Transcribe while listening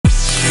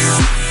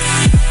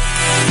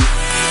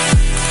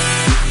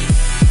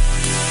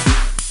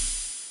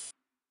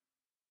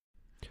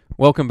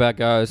Welcome back,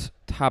 guys.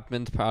 Top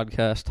Men's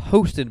Podcast,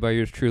 hosted by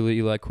yours truly,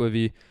 Eli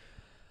Quivy.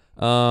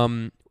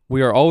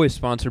 We are always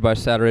sponsored by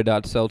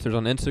Saturday.Seltzers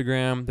on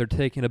Instagram. They're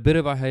taking a bit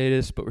of a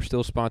hiatus, but we're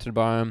still sponsored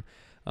by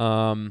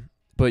them.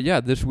 But yeah,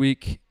 this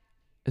week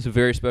is a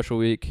very special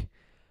week.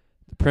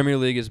 The Premier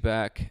League is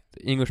back.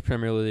 The English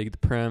Premier League, the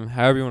Prem,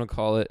 however you want to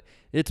call it,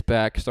 it's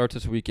back. Starts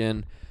this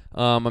weekend.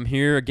 I'm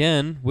here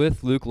again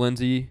with Luke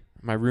Lindsay,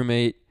 my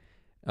roommate,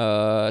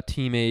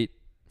 teammate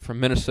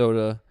from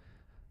Minnesota.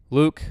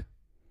 Luke,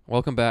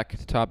 welcome back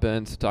to Top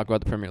Ends to talk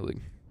about the Premier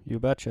League. You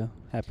betcha.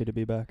 Happy to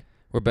be back.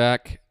 We're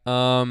back.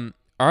 All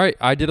right,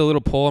 I did a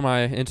little poll on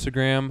my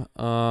Instagram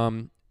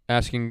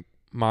asking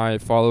my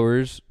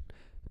followers,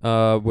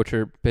 which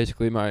are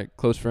basically my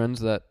close friends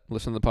that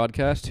listen to the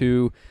podcast,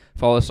 who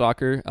follow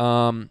soccer.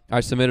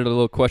 I submitted a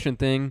little question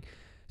thing.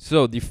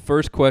 So the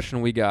first question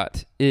we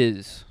got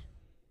is,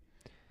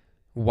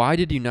 why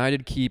did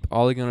United keep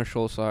Ole Gunnar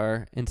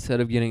Solskjaer instead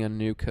of getting a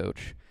new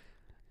coach?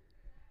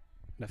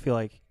 I feel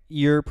like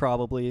you're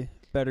probably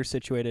better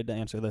situated to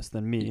answer this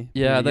than me,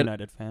 Yeah, being a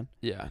United fan.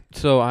 Yeah,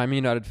 so I'm a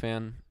United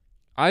fan.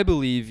 I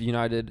believe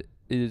United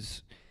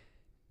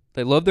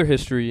they love their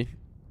history.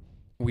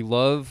 We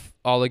love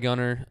Ole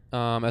Gunnar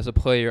as a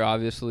player,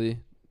 obviously.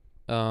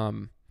 I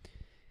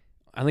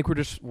think we're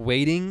just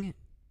waiting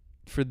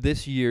for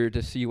this year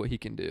to see what he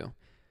can do.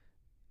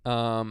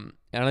 And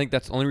I think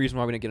that's the only reason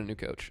why we didn't get a new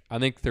coach. I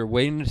think they're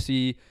waiting to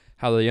see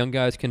how the young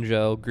guys can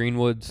gel.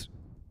 Greenwood's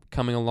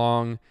coming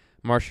along.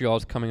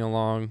 Martial's coming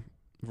along.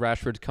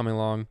 Rashford's coming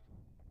along.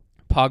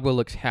 Pogba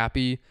looks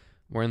happy.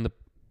 We're in the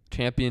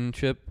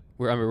championship.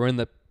 We're in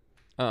the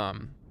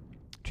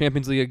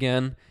Champions League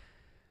again.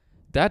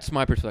 That's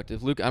my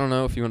perspective. Luke, I don't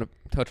know if you want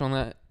to touch on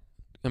that.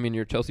 I mean,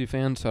 you're a Chelsea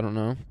fan, so I don't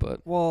know.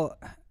 But Well,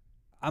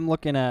 I'm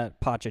looking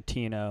at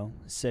Pochettino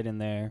sitting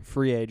there,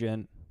 free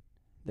agent.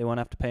 They won't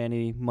have to pay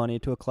any money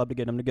to a club to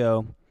get him to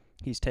go.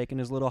 He's taken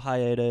his little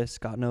hiatus,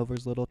 gotten over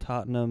his little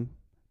Tottenham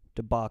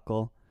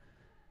debacle.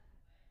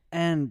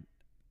 And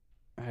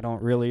I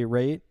don't really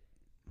rate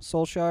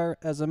Solskjaer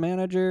as a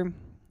manager.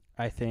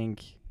 I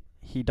think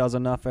he does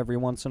enough every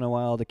once in a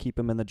while to keep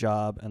him in the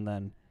job, and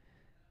then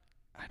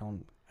I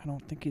don't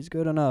think he's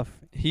good enough.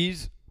 he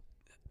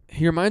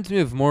reminds me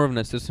of more of an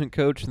assistant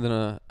coach than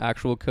an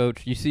actual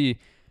coach. You see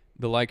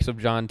the likes of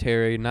John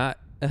Terry, not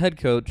a head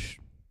coach,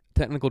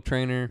 technical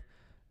trainer,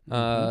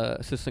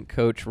 assistant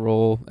coach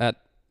role at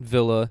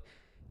Villa.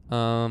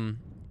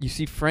 You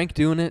see Frank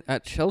doing it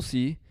at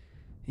Chelsea.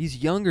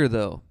 He's younger,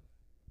 though.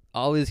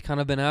 Ollie's kind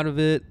of been out of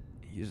it.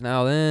 He's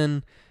now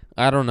in.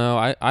 I don't know.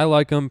 I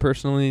like him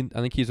personally.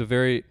 I think he's a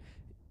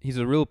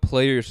real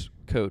players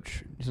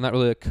coach. He's not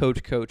really a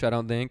coach, I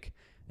don't think,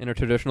 in a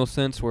traditional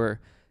sense,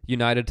 where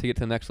United to get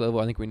to the next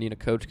level, I think we need a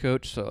coach.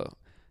 So,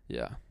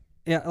 yeah.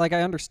 Yeah, like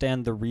I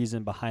understand the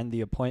reason behind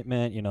the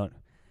appointment. You know,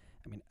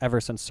 I mean,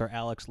 ever since Sir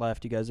Alex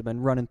left, you guys have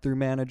been running through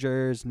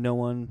managers. No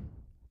one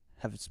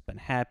has been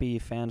happy.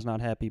 Fans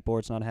not happy.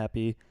 Board's not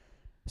happy.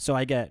 So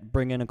I get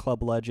bring in a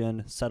club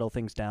legend, settle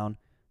things down.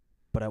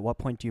 But at what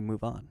point do you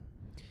move on?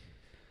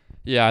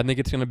 Yeah, I think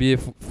it's going to be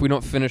if we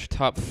don't finish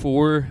top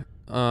 4,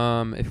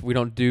 if we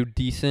don't do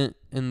decent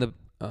in the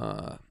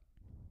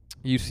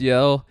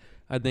UCL,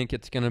 I think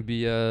it's going to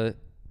be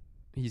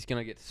he's going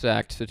to get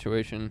sacked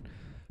situation.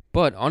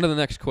 But on to the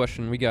next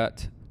question. We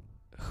got,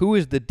 who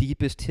is the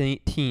deepest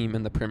team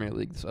in the Premier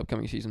League this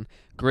upcoming season?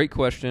 Great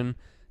question.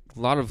 A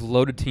lot of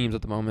loaded teams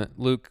at the moment.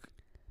 Luke,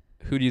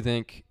 who do you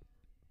think?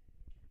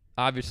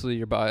 Obviously,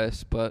 you're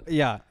biased, but...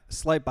 Yeah,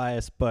 slight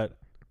bias, but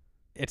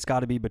it's got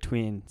to be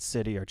between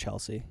City or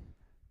Chelsea.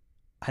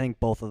 I think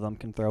both of them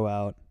can throw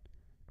out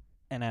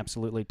an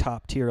absolutely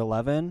top-tier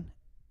 11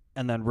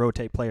 and then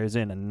rotate players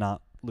in and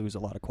not lose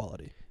a lot of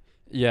quality.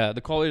 Yeah,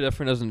 the quality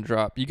definitely doesn't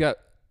drop. You got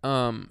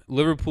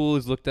Liverpool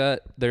is looked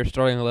at. Their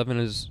starting 11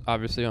 is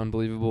obviously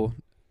unbelievable.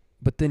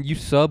 But then you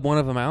sub one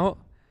of them out,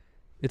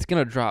 it's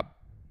going to drop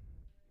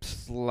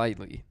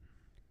slightly.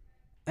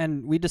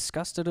 And we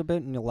discussed it a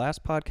bit in the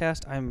last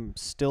podcast. I'm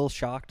still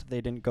shocked they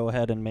didn't go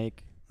ahead and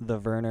make the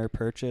Werner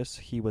purchase.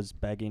 He was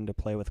begging to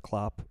play with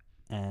Klopp,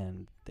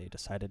 and they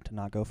decided to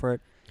not go for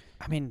it.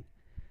 I mean,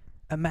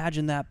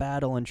 imagine that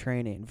battle in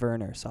training.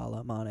 Werner,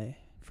 Salah, Mane,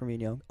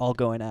 Firmino, all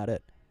going at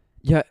it.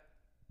 Yeah.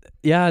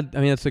 I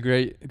mean, that's a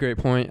great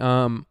point.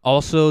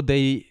 Also,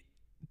 they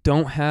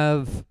don't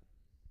have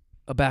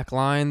a back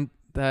line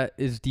that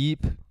is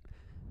deep.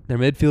 Their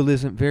midfield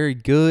isn't very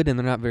good, and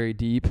they're not very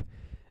deep.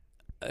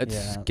 It's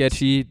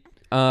sketchy.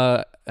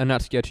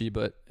 Not sketchy,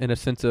 but in a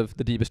sense of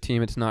the deepest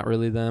team, it's not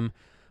really them.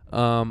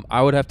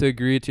 I would have to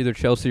agree it's either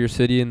Chelsea or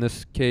City in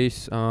this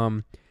case.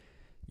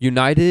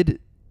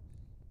 United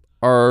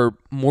are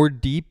more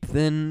deep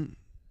than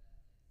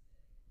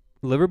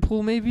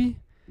Liverpool, maybe?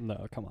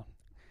 No, come on.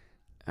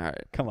 All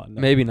right. Come on.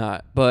 No. Maybe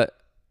not. But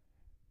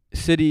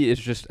City is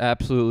just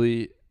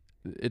absolutely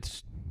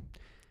it's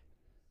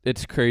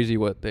crazy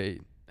what they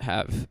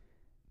have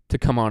to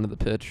come onto the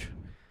pitch.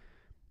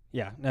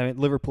 Yeah. I mean,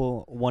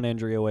 Liverpool, one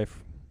injury away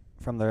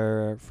from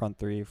their front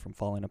three from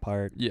falling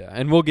apart. Yeah,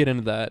 and we'll get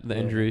into that, the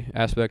injury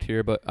aspect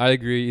here. But I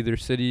agree, either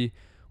City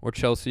or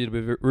Chelsea. It'll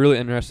be really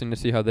interesting to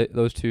see how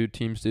those two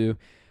teams do.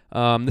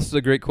 This is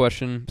a great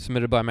question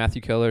submitted by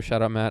Matthew Keller.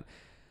 Shout out, Matt.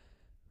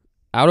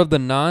 Out of the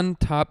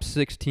non-top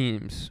 6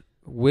 teams,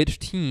 which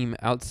team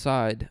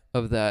outside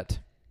of that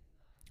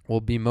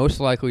will be most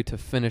likely to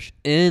finish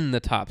in the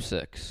top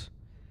 6?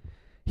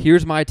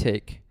 Here's my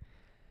take.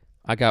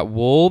 I got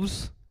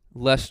Wolves,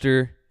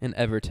 Leicester, and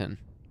Everton.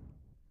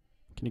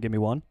 Can you give me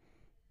one?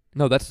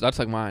 No, that's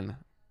like mine.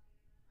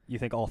 You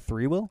think all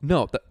 3 will?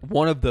 No,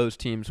 one of those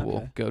teams will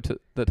Okay. go to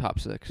the top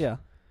 6. Yeah,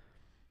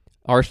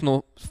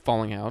 Arsenal's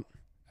falling out.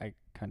 I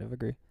kind of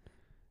agree.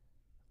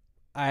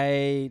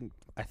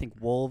 I think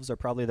Wolves are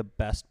probably the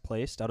best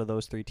placed out of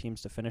those 3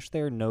 teams to finish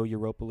there. No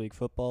Europa League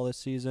football this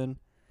season.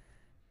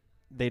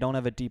 They don't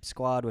have a deep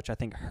squad, which I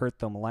think hurt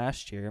them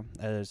last year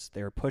as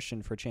they were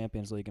pushing for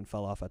Champions League and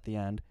fell off at the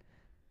end.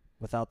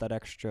 Without that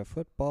extra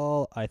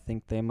football, I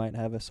think they might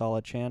have a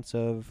solid chance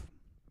of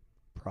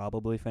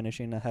probably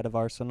finishing ahead of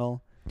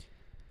Arsenal.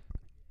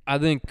 I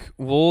think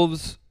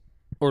Wolves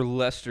or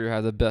Leicester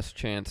have the best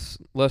chance.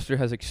 Leicester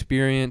has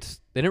experience.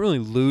 They didn't really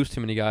lose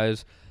too many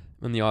guys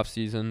in the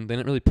offseason. They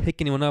didn't really pick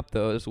anyone up,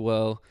 though, as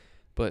well.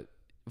 But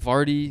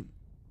Vardy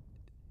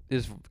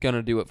is going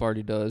to do what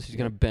Vardy does. He's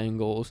going to bang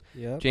goals.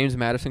 Yep. James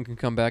Maddison can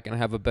come back and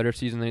have a better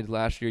season than he did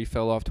last year. He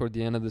fell off toward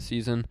the end of the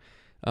season.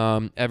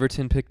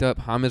 Everton picked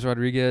up James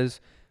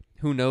Rodriguez.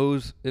 Who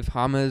knows if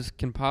James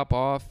can pop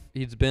off?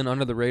 He's been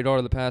under the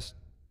radar the past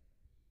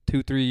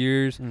 2-3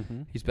 years.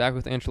 Mm-hmm. He's back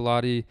with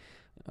Ancelotti.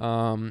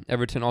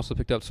 Everton also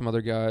picked up some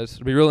other guys.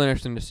 It'll be really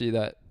interesting to see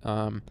that.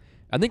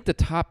 I think the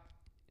top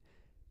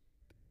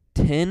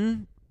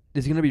 10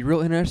 is going to be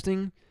real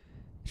interesting.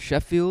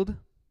 Sheffield,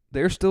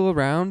 they're still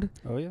around.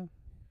 Oh, yeah.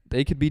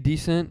 They could be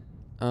decent.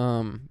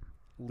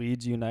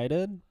 Leeds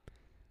United.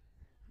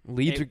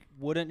 Leeds It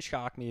wouldn't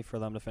shock me for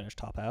them to finish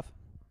top half.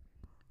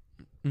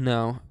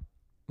 no.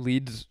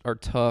 Leeds are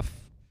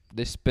tough.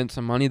 They spent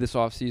some money this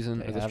offseason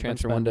They or this have been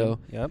transfer spending. window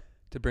Yep.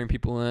 to bring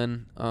people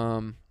in.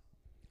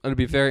 It'll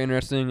be very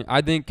interesting.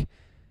 I think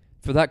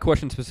for that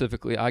question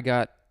specifically, I'm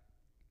gonna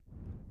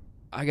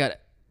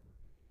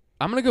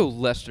go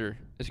Leicester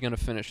is gonna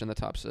finish in the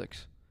top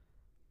 6.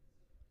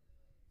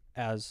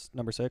 As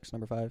number 6,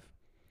 number 5.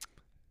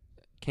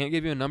 Can't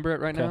give you a number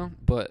right Okay. now,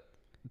 but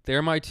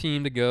they're my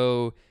team to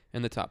go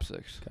in the top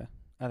 6.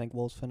 I think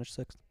Wolves finished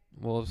 6th.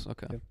 Wolves,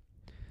 okay. Yep.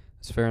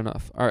 That's fair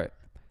enough. All right.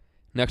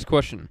 Next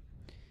question.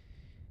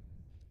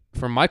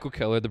 From Michael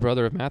Keller, the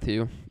brother of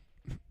Matthew.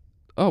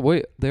 Oh,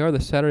 wait. They are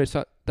the Saturday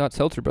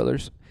Seltzer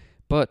brothers.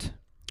 But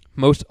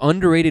most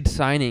underrated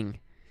signing.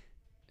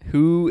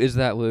 Who is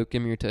that, Luke?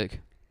 Give me your take.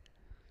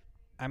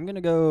 I'm going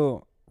to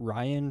go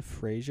Ryan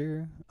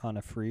Fraser on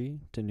a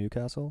free to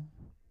Newcastle.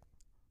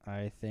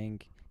 I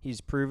think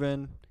he's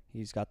proven.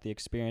 He's got the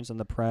experience in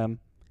the Prem.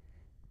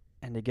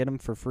 And to get him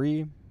for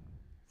free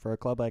for a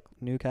club like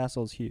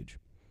Newcastle is huge.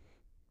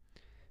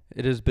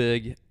 It is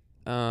big.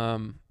 I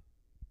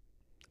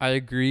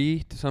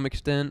agree to some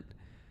extent.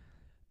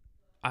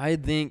 I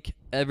think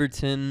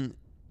Everton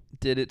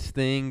did its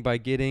thing by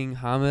getting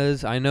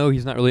James. I know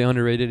he's not really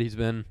underrated. He's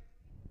been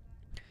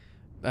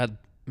at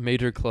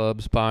major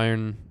clubs,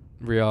 Bayern,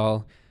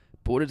 Real.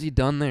 But what has he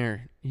done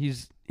there?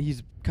 He's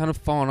kind of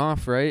fallen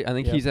off, right? I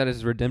think Yep. he's at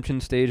his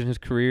redemption stage in his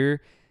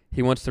career.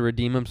 He wants to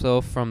redeem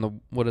himself from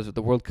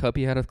the World Cup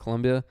he had with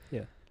Colombia.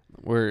 Yeah.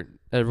 Where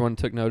everyone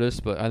took notice,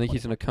 but I think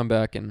he's going to come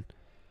back and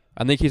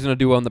I think he's going to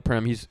do well in the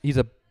Prem. He's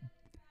a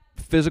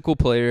physical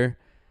player,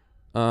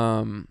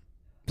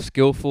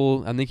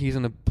 skillful. I think he's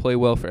going to play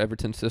well for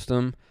Everton's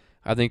system.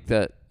 I think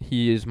that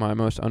he is my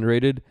most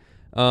underrated.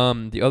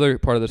 The other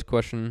part of this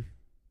question,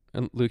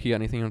 and Luke, you got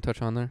anything you want to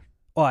touch on there?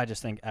 Oh, I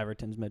just think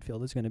Everton's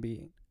midfield is going to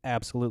be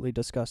absolutely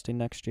disgusting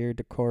next year.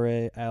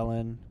 Decore,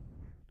 Allen,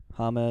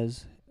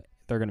 James.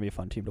 They're going to be a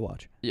fun team to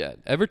watch. Yeah,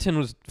 Everton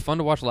was fun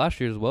to watch last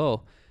year as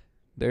well.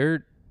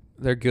 They're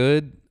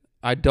good.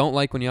 I don't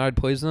like when United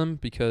plays them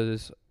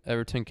because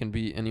Everton can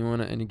beat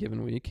anyone at any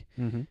given week.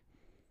 Mm-hmm.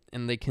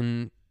 And they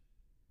can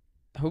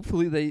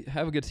hopefully they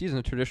have a good season,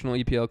 a traditional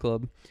EPL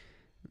club.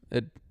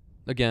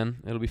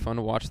 It'll be fun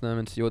to watch them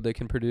and see what they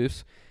can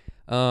produce.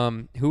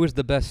 Who is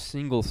the best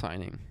single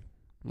signing,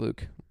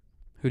 Luke?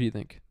 Who do you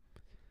think?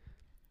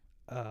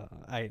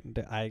 I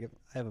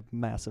have a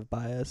massive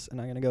bias,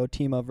 and I'm going to go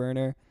Timo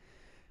Werner.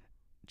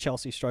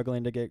 Chelsea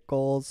struggling to get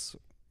goals.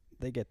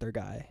 They get their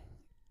guy.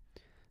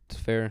 It's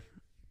fair.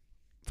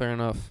 Fair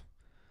enough.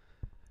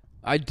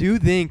 I do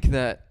think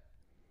that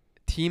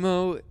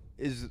Timo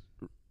is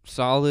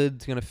solid.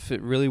 It's going to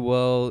fit really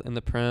well in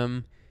the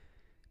Prem.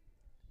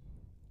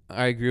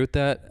 I agree with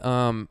that.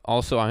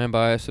 Also, I am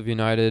biased of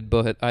United,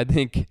 but I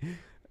think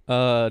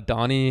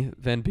Donny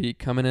Van Beek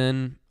coming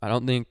in, I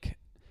don't think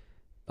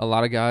a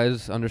lot of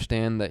guys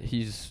understand that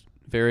he's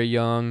very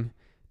young,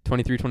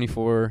 23,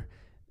 24,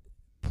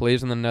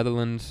 plays in the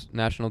Netherlands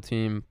national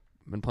team,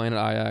 been playing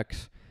at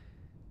Ajax.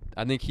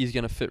 I think he's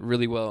going to fit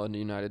really well in the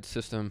United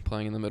system,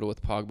 playing in the middle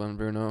with Pogba and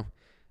Bruno.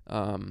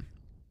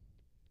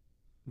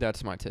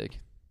 That's my take.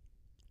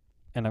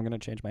 And I'm going to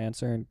change my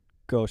answer and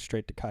go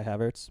straight to Kai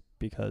Havertz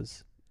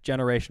because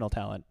generational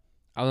talent.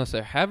 I was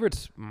gonna say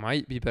Havertz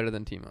might be better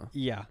than Timo.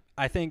 Yeah,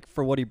 I think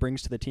for what he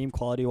brings to the team,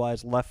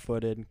 quality-wise,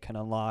 left-footed, can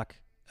unlock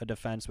a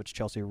defense which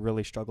Chelsea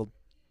really struggled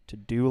to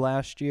do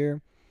last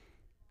year.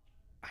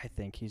 I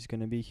think he's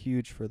going to be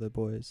huge for the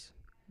boys.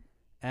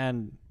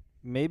 And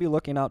maybe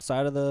looking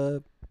outside of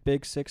the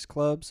big six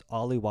clubs,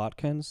 Ollie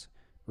Watkins,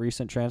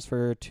 recent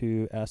transfer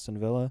to Aston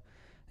Villa.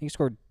 I think he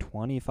scored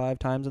 25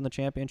 times in the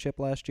championship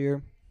last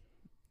year.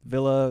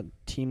 Villa,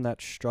 team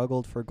that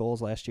struggled for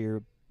goals last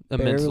year,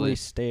 barely Immensely.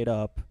 stayed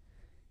up.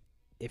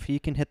 If he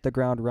can hit the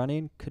ground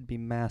running, could be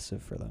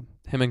massive for them.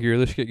 Him and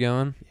Grealish get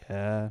going.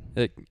 Yeah,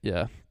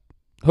 Yeah.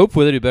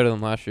 Hopefully they do better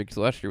than last year because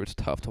last year was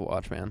tough to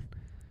watch, man.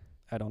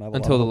 I don't have a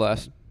Until lot the of hope for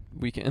last them.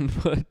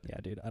 weekend, but Yeah,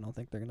 dude, I don't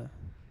think they're gonna.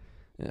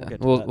 yeah,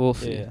 get to we'll that. we'll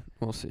see. Yeah.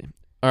 We'll see.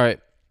 All right,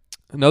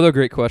 another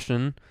great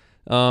question.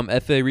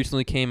 FA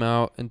recently came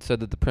out and said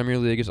that the Premier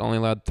League is only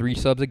allowed 3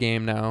 subs a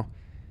game now.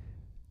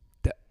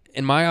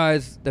 In my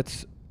eyes,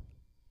 that's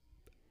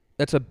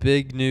a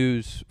big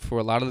news for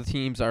a lot of the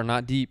teams that are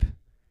not deep.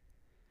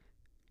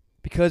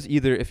 Because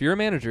either if you're a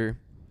manager,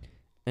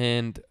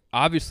 and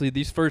obviously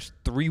these first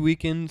 3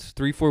 weekends,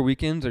 3-4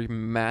 weekends are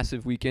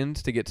massive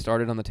weekends to get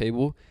started on the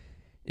table.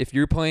 If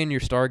you're playing your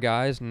star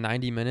guys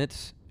 90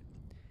 minutes,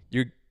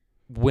 you're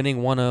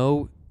winning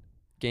 1-0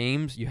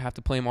 games, you have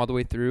to play them all the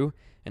way through,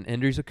 and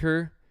injuries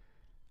occur,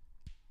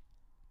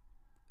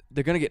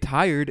 they're going to get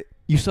tired.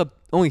 You sub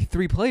only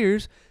 3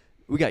 players.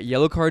 We got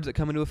yellow cards that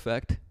come into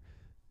effect.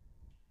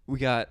 We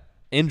got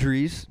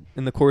injuries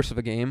in the course of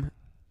a game.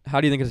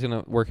 How do you think it's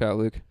going to work out,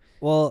 Luke?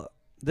 Well,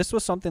 this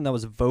was something that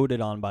was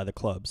voted on by the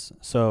clubs.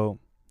 So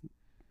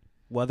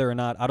whether or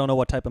not, I don't know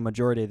what type of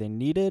majority they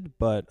needed,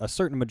 but a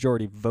certain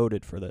majority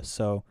voted for this.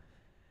 So,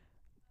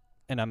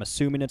 and I'm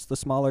assuming it's the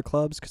smaller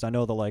clubs because I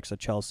know the likes of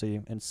Chelsea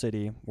and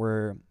City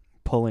were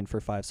pulling for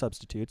 5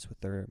 substitutes with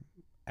their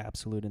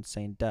absolute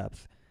insane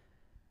depth.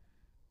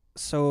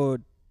 So,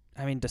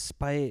 I mean,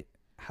 despite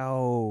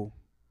how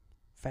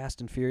fast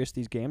and furious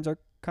these games are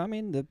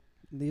coming, the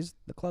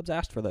clubs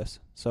asked for this.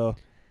 So,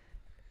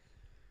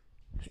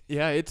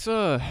 Yeah, it's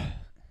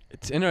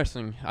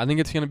interesting. I think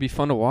it's going to be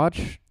fun to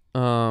watch.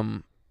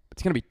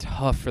 It's going to be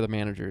tough for the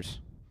managers.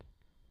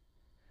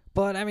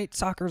 but I mean,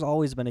 soccer's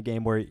always been a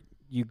game where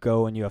you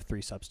go and you have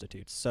 3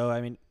 substitutes. So,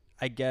 I mean,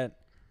 I get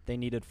they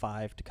needed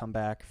 5 to come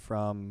back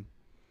from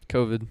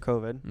COVID.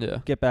 COVID, Yeah.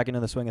 get back into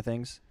the swing of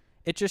things.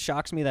 It just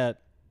shocks me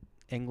that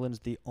England's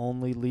the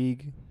only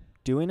league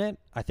doing it.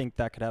 I think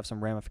that could have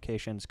some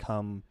ramifications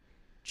come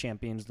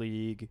Champions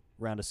League,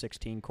 round of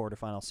 16,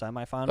 quarterfinal,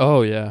 semifinal.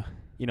 Oh, yeah.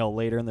 You know,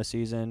 later in the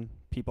season,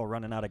 people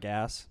running out of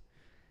gas.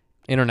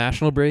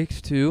 International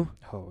breaks, too.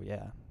 Oh,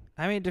 yeah.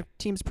 I mean, the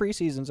teams'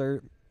 preseasons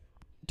are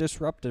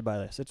disrupted by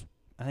this.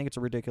 I think it's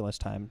a ridiculous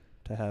time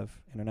to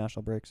have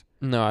international breaks.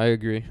 No, I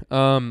agree.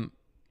 All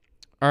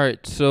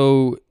right,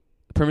 so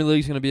Premier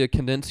League's going to be a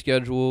condensed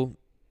schedule.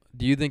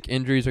 Do you think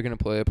injuries are going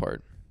to play a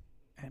part?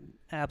 And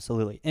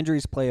absolutely.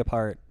 Injuries play a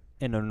part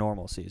in a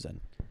normal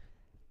season.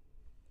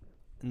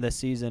 In this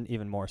season,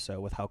 even more so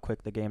with how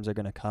quick the games are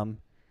going to come.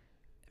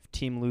 If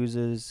team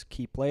loses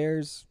key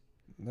players,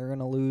 they're going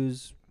to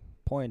lose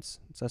points.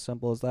 It's as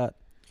simple as that.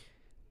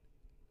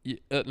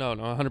 No,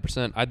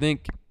 100%. I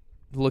think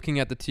looking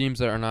at the teams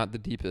that are not the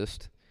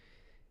deepest,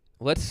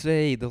 let's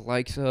say the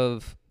likes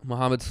of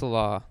Mohamed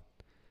Salah,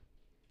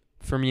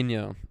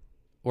 Firmino,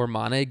 or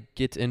Mane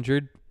gets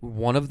injured,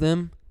 one of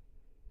them,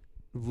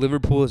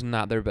 Liverpool is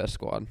not their best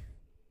squad.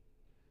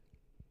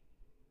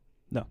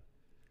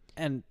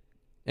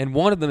 And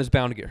one of them is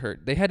bound to get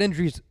hurt. They had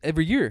injuries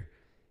every year.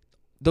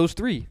 Those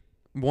 3.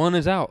 One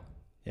is out.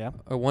 yeah,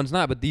 Or one's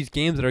not. But these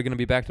games that are going to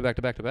be back to back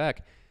to back to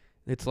back,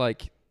 it's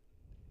like,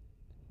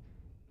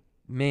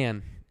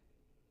 man,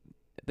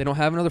 they don't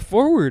have another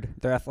forward.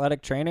 their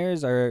athletic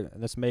trainers are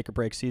this make or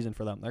break season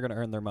for them. They're going to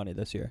earn their money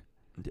this year.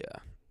 Yeah.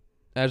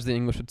 As the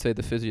English would say,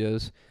 the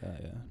physios.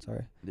 Yeah,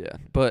 sorry. Yeah.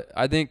 But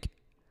I think,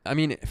 I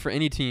mean, for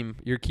any team,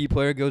 your key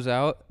player goes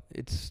out,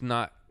 it's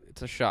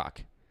a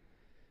shock.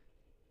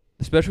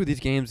 Especially with these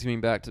games being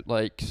back to,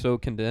 like, so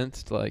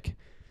condensed, like,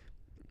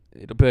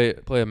 it'll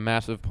play a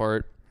massive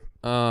part.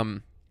 Okay.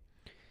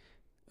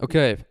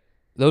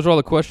 Those are all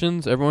the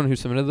questions. Everyone who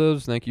submitted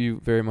those, thank you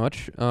very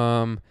much.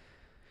 All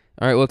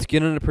right, let's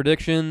get into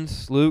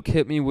predictions. Luke,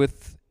 hit me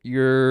with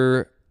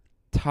your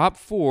top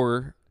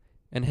 4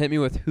 and hit me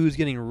with who's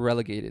getting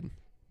relegated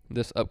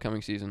this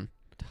upcoming season.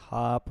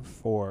 Top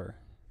 4.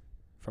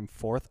 From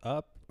 4th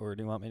up, or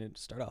do you want me to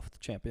start off with the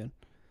champion?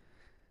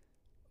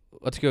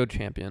 Let's go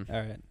champion.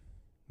 All right.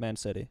 Man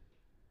City.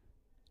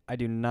 I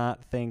do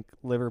not think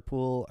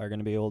Liverpool are going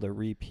to be able to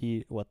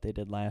repeat what they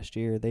did last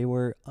year. They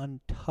were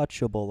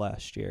untouchable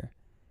last year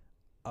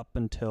up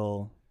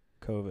until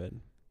COVID.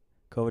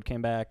 COVID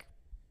came back,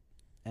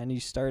 and you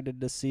started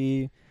to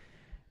see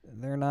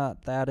they're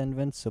not that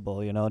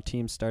invincible. You know,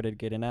 teams started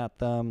getting at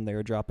them. They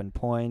were dropping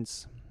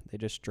points. They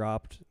just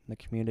dropped the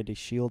Community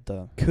Shield,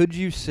 though. Could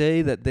you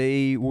say that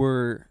they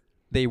were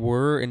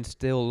and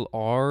still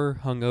are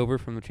hungover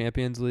from the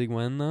Champions League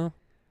win, though?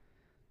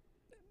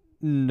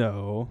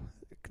 No.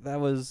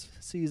 That was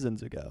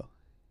seasons ago.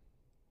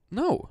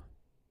 No.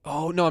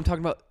 Oh no, I'm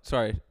talking about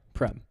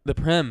Prem. the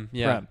Prem.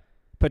 Yeah, Prem.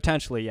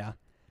 Potentially, yeah.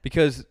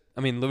 because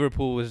I mean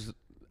Liverpool was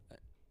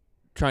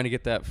trying to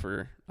get that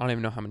for I don't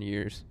even know how many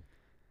years.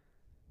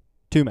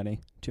 Too many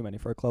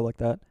for a club like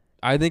that.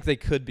 I think they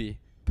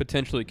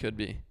potentially could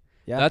be.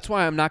 Yeah. That's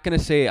why I'm not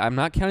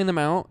counting them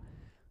out.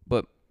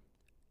 But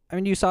I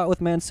mean, you saw it with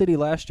Man City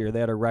last year.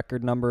 They had a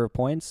record number of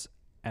points,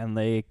 and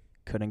they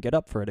couldn't get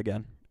up for it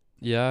again.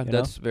 yeah,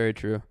 that's very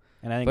true.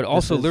 And I think But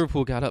also this is-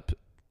 Liverpool got up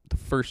the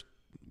first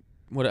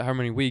how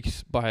many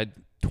weeks by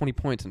 20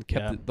 points and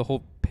kept Yeah. the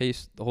whole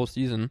pace the whole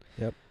season.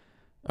 Yep.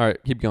 All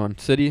right, keep going.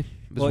 City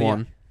was Well, yeah.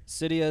 one.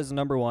 City is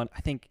number one.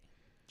 I think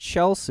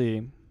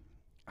Chelsea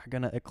are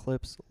going to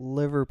eclipse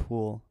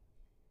Liverpool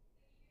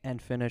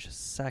and finish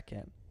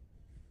second.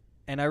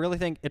 And I really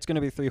think it's going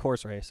to be a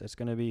 3-horse race. It's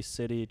going to be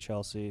City,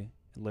 Chelsea,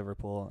 and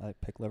Liverpool. I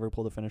pick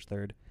Liverpool to finish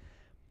third.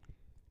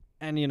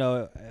 And,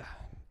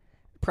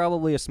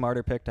 probably a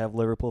smarter pick to have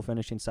Liverpool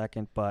finishing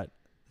second, but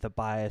the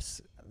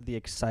bias, the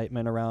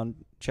excitement around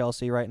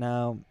Chelsea right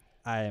now,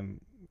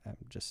 I'm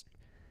just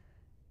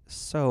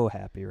so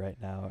happy right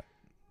now.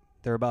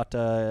 They're about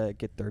to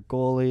get their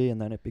goalie,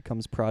 and then it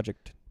becomes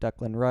Project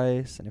Declan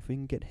Rice. And if we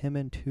can get him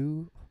in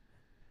too,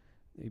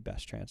 the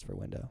best transfer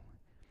window.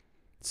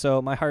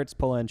 So my heart's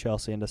pulling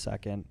Chelsea into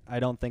second. I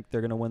don't think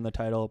they're gonna win the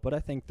title, but I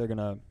think they're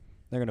gonna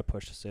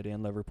push City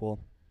and Liverpool.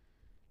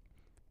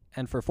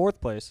 And for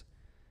fourth place,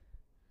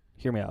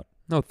 hear me out.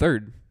 No,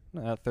 third.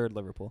 Third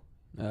Liverpool.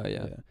 Oh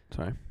yeah.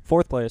 Sorry.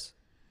 Fourth place,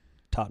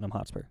 Tottenham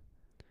Hotspur.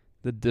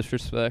 The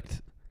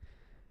disrespect.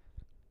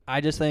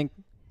 I just think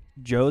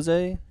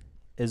Jose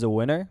is a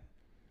winner.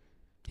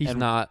 He's And-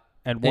 not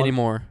And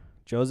anymore.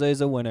 Jose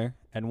is a winner,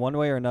 and one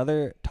way or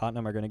another,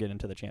 Tottenham are going to get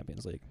into the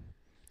Champions League.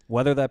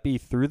 Whether that be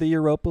through the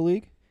Europa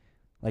League,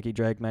 like he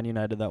dragged Man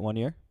United that one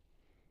year,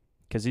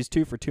 because he's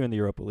 2 for 2 in the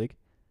Europa League,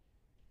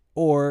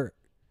 or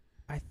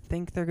I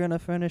think they're going to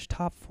finish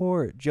top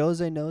 4.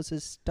 Jose knows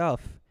his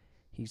stuff.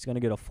 He's going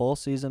to get a full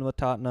season with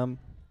Tottenham,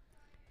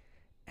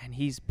 and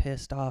he's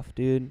pissed off,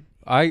 dude.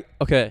 I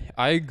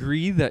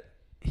agree that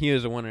he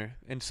is a winner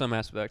in some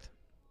aspect.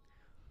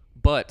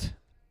 But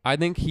I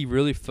think he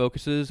really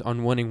focuses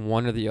on winning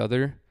one or the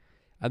other.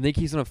 I think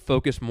he's going to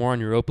focus more on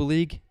Europa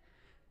League,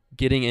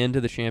 getting into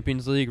the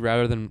Champions League,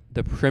 rather than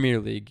the Premier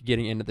League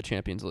getting into the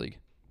Champions League.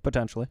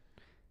 Potentially.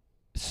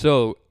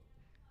 So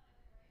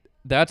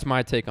that's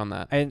my take on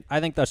that. And I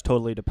think that's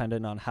totally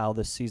dependent on how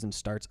this season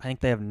starts. I think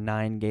they have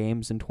 9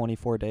 games in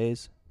 24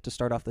 days to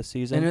start off the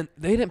season. And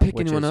they didn't pick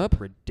which anyone is up.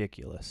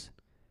 ridiculous.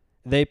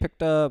 They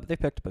picked up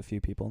a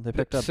few people. They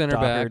picked up Center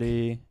back.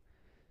 Doherty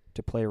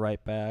to play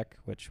right back,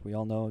 which we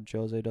all know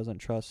Jose doesn't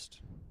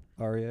trust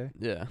Aurier.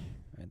 Yeah.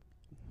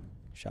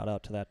 Shout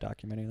out to that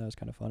documentary. That was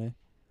kind of funny.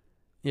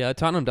 Yeah,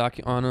 Tottenham doc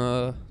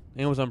on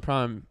Amazon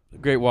Prime.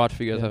 Great watch if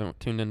you guys Yeah. haven't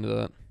tuned into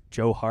that.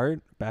 Joe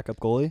Hart, backup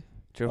goalie.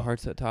 Joe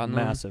Hart's at Tottenham.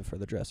 Massive for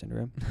the dressing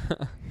room.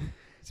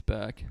 It's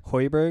back.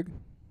 Højbjerg,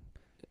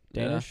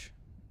 Yeah. Danish.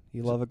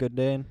 You love a good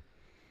Dane.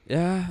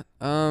 Yeah.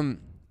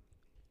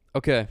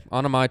 Okay,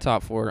 on to my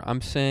top 4.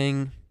 I'm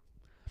saying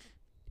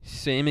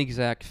same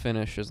exact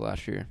finish as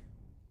last year.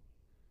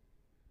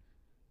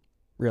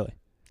 Really?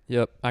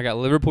 Yep. I got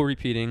Liverpool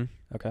repeating.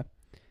 Okay.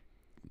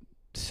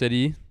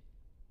 City.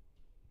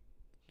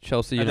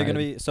 Chelsea Are they United.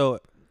 going to be so?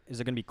 Is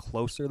it going to be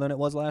closer than it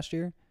was last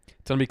year?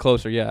 It's going to be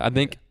closer, yeah. I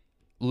think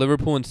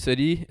Liverpool and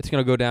City, it's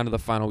going to go down to the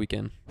final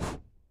weekend.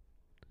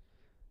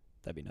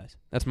 That'd be nice.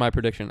 That's my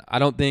prediction. I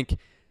don't think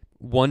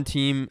one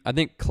team – I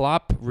think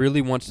Klopp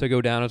really wants to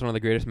go down as one of the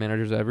greatest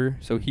managers ever,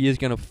 so he is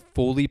going to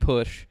fully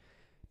push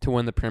to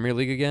win the Premier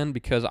League again,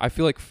 because I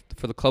feel like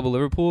for the club of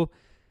Liverpool,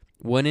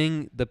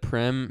 winning the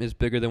Prem is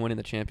bigger than winning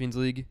the Champions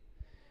League.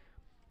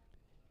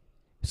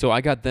 So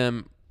I got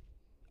them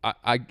 –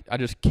 I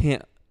just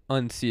can't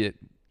unsee it.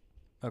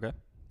 Okay.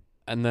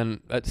 And then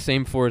that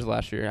same 4 as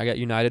last year. I got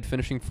United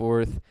finishing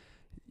 4th,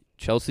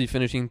 Chelsea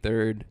finishing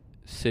 3rd,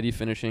 City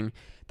finishing.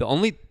 The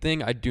only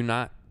thing I do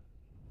not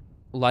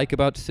like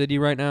about City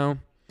right now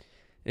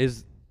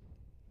is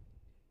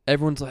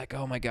everyone's like,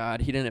 oh my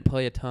God, he didn't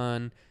play a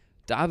ton.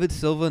 David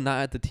Silva not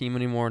at the team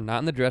anymore, not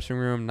in the dressing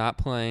room, not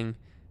playing.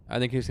 I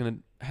think he's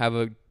going to have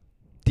a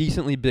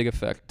decently big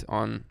effect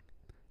on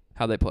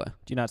how they play.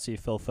 Do you not see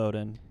Phil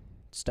Foden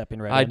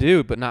stepping right I in?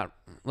 do, but not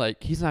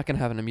like he's not going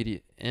to have an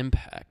immediate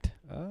impact.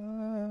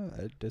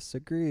 I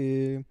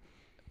disagree.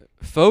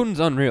 Foden's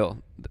unreal.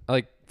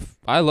 Like,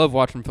 I love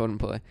watching Foden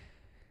play,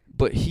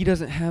 but he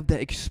doesn't have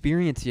that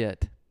experience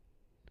yet.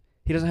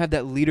 He doesn't have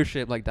that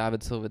leadership like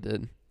David Silva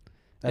did,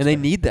 and they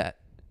fair. need that.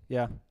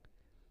 Yeah.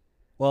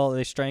 Well,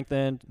 they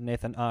strengthened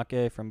Nathan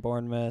Ake from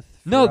Bournemouth.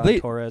 No,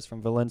 Ferran Torres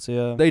from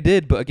Valencia. They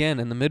did, but again,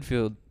 in the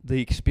midfield,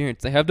 the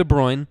experience. They have De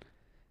Bruyne.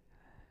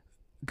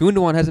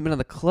 Gundogan hasn't been on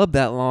the club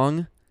that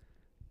long.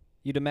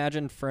 You'd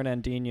imagine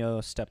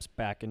Fernandinho steps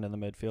back into the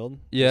midfield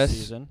Yes. this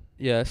season.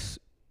 Yes,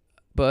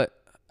 but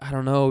I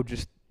don't know.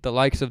 Just the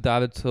likes of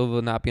David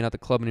Silva not being at the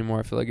club anymore,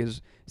 I feel like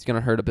is going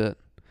to hurt a bit.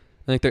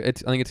 I think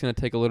it's going to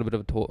take a little bit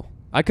of a toll.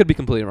 I could be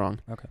completely wrong.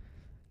 Okay.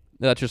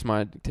 That's just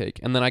my take.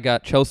 And then I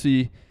got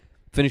Chelsea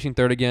finishing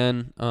third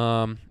again.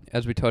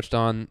 As we touched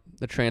on,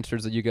 the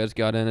transfers that you guys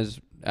got in is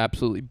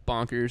absolutely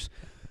bonkers.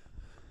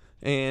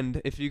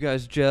 And if you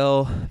guys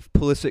gel, if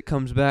Pulisic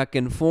comes back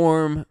in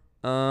form,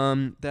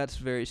 that's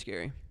very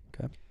scary.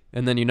 Okay.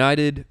 And then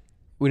United,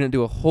 we didn't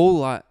do a whole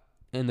lot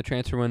in the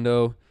transfer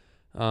window.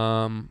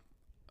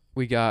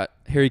 We got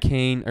Harry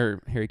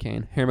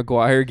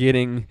Maguire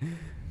getting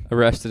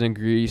arrested in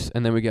Greece,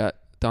 and then we got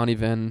Donny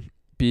van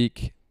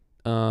Beek.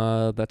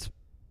 That's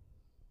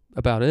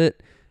about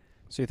it.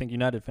 So you think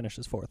United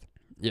finishes fourth?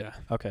 Yeah.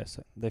 Okay,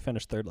 so they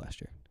finished third last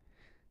year.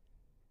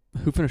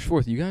 Who finished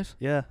fourth? You guys?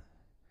 Yeah.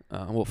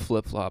 We'll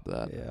flip-flop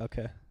that. Yeah,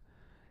 okay.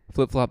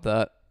 Flip-flop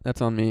that.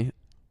 That's on me.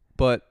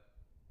 But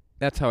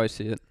that's how I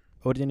see it.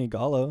 Odion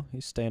Ighalo,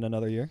 he's staying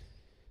another year.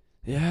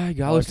 Yeah, How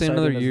Gallo's staying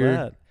another exciting is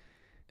year.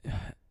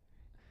 that?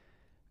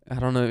 I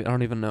don't know. I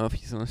don't even know if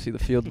he's going to see the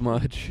field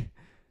much.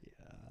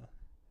 Yeah.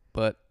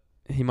 But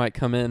he might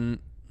come in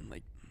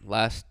like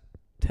last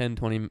 10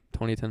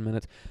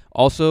 minutes.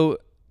 Also,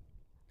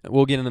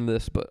 we'll get into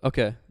this, but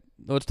okay.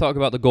 Let's talk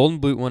about the Golden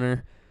Boot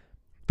winner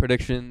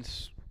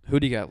predictions. Who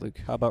do you got, Luke?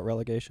 How about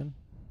relegation?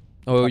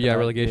 Oh, Talk yeah, about-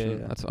 relegation.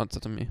 yeah. That's on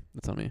me.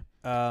 That's on me.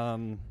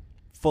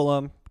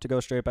 Fulham to go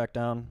straight back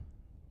down.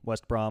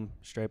 West Brom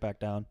straight back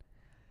down.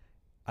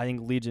 I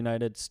think Leeds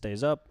United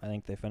stays up. I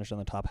think they finish in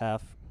the top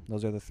half.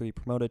 Those are the three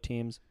promoted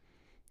teams.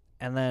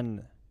 And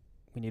then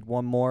we need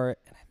one more,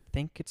 and I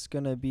think it's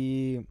going to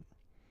be...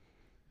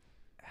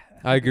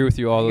 I agree with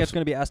you I all. think it's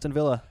going to be Aston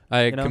Villa.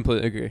 I you know?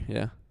 completely agree,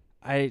 yeah.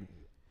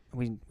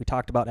 We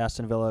talked about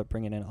Aston Villa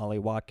bringing in Ollie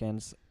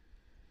Watkins.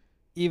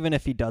 Even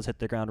if he does hit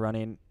the ground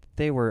running,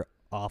 they were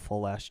awful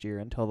last year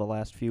until the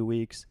last few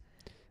weeks.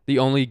 The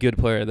only good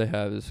player they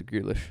have is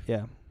Grealish,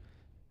 Yeah.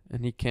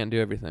 and he can't do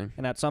everything.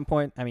 And at some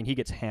point, I mean, he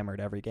gets hammered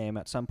every game.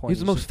 At some point, He's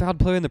the most fouled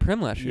player in the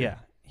Prem last year. Yeah.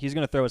 He's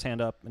going to throw his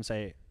hand up and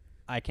say,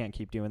 I can't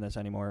keep doing this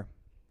anymore.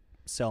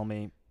 Sell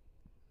me.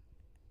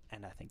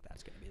 And I think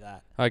that's going to be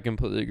that. I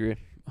completely agree.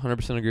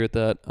 100% agree with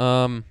that.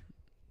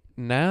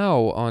 Now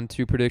on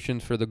to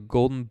predictions for the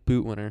Golden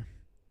Boot winner.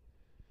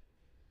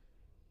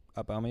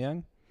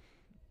 Aubameyang?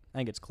 I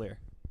think it's clear.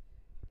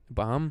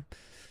 Bomb.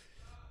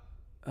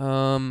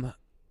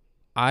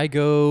 I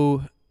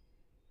go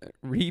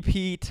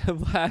repeat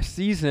of last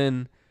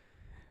season.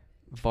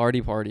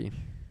 Vardy Party.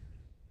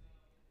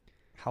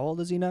 How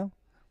old is he now?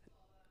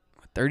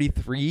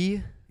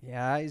 33.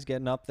 Yeah, he's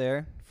getting up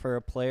there for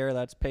a player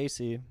that's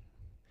pacey.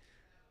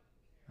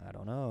 I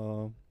don't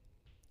know.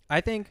 I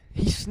think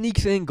He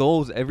sneaks in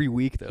goals every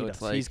week though. he It's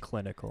does. like He's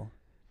clinical.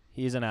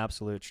 He's an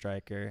absolute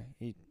striker.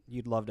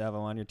 You'd love to have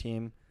him on your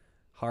team.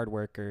 Hard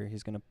worker.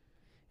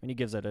 He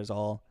gives it his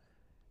all.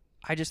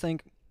 I just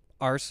think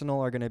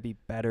Arsenal are going to be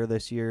better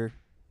this year.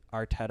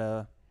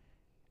 Arteta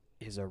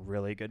is a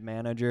really good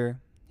manager.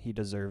 He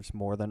deserves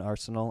more than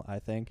Arsenal, I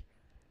think.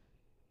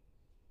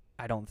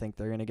 I don't think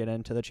they're going to get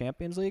into the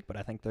Champions League, but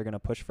I think they're going to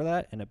push for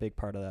that, and a big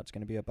part of that's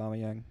going to be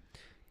Aubameyang.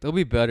 they'll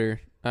be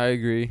better. I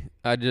agree.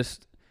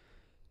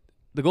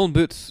 The Golden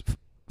Boot's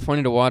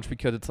funny to watch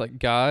because it's like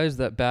guys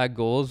that bag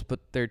goals, but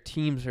their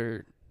teams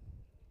are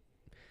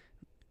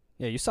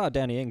Yeah, you saw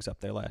Danny Ings up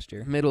there last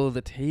year. middle of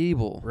the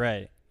table.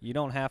 Right. You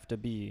don't have to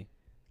be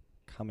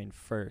coming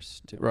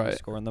first to be Right.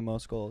 scoring the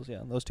most goals.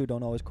 Yeah, those two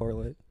don't always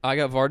correlate. I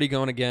got Vardy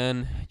going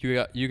again. You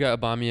got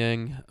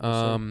Aubameyang.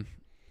 sir.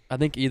 I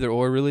think either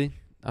or really.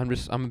 I'm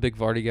a big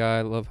Vardy guy.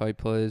 I love how he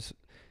plays.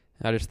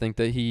 I just think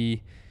that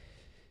he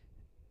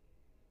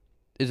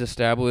is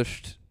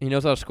established. He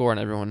knows how to score on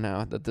everyone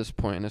now at this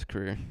point in his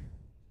career.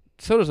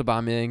 So does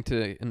Aubameyang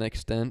to an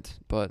extent,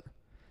 but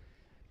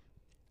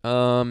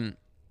all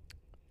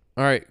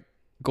right,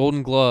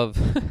 Golden Glove.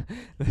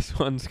 This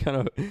one's kind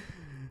of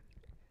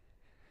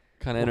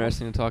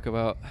interesting to talk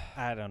about.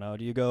 I don't know.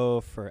 Do you go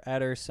for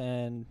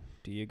Ederson?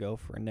 Do you go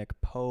for Nick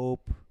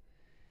Pope?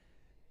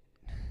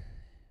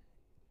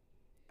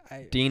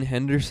 Dean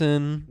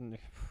Henderson.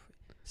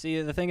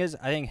 See, the thing is,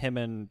 I think him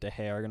and De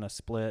Gea are going to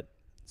split,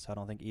 so I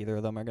don't think either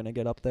of them are going to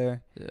get up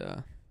there. Yeah,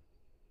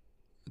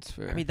 it's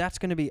fair. I mean, that's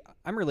going to be...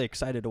 I'm really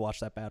excited to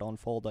watch that battle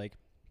unfold, like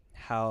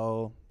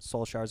how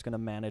Solskjaer is going to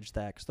manage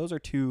that, because those are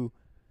two...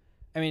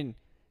 I mean,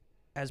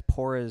 as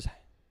poor as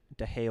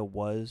De Gea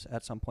was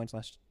at some points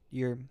last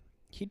year,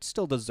 he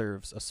still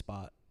deserves a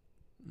spot,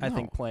 I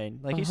think, playing.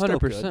 Like, he's still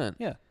good. 100%.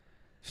 Yeah.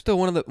 Still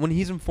one of the when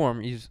he's in form,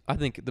 he's I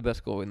think the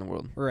best goalie in the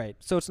world. Right.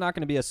 So it's not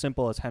going to be as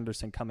simple as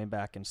Henderson coming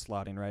back and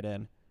slotting right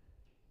in.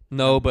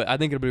 No, but I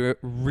think it'll be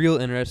real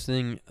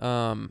interesting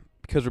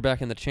because we're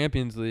back in the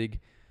Champions League.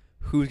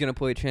 Who's going to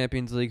play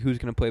Champions League? Who's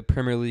going to play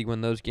Premier League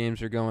when those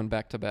games are going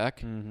back to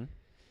back?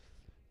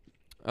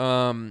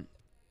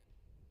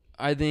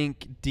 I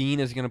think Dean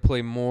is going to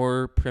play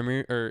more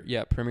Premier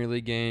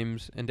League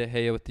games, and De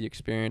Gea with the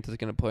experience is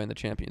going to play in the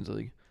Champions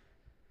League.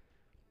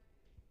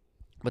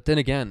 But then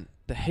again,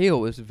 De Gea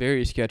was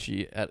very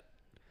sketchy at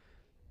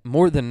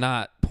more than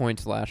not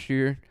points last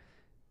year.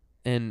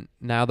 And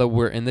now that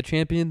we're in the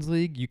Champions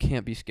League, you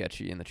can't be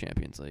sketchy in the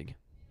Champions League.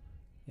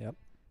 Yep.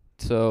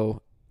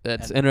 So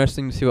that's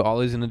interesting to see what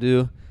Ollie's going to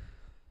do.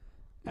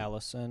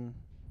 Allison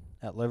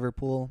at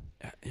Liverpool.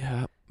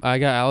 Yeah. I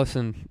got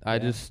Allison. I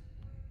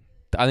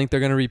think they're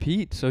gonna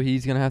repeat, so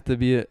he's gonna have to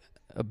be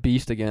a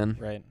beast again.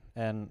 Right.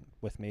 And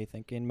with me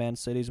thinking Man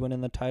City's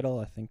winning the title,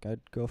 I think I'd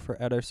go for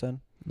Ederson.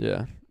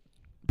 Yeah,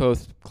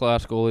 both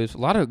class goalies. A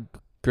lot of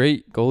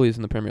great goalies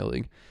in the Premier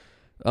League.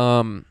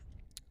 All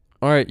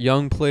right,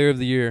 young player of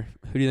the year.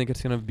 Who do you think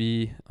it's gonna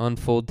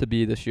unfold to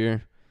be this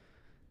year?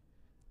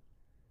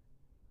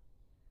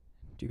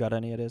 Do you got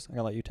any ideas? I'm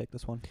gonna let you take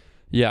this one.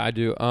 Yeah, I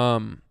do.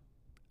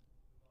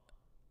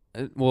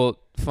 Well,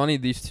 funny,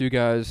 these two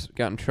guys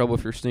got in trouble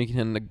for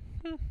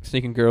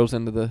sneaking girls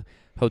into the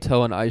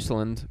hotel in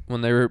Iceland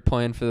when they were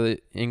playing for the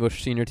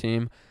English senior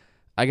team.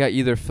 I got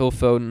either Phil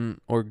Foden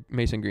or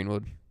Mason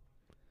Greenwood.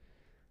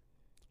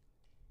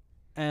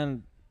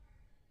 And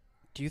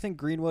do you think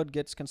Greenwood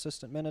gets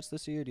consistent minutes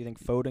this year? Do you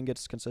think Foden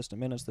gets consistent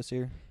minutes this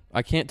year?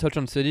 I can't touch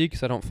on City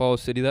because I don't follow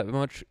City that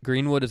much.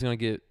 Greenwood is going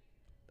to get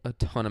a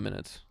ton of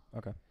minutes.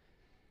 Okay.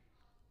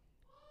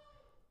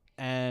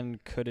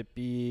 And could it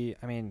be,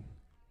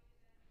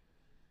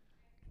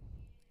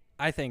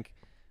 I think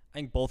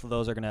both of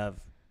those are going to have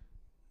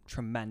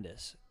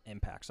tremendous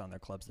impacts on their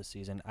clubs this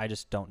season. I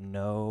just don't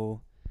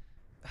know.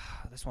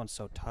 This one's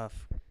so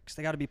tough because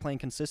they got to be playing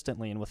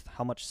consistently, and with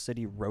how much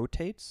City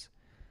rotates,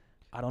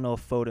 I don't know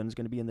if Foden's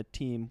going to be in the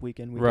team week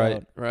in, week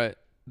out. Right.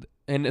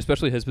 And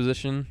especially his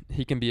position,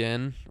 he can be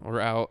in or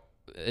out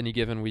any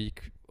given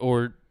week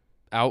or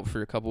out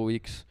for a couple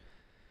weeks.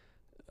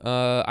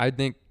 I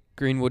think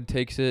Greenwood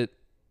takes it.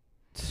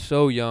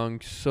 So young,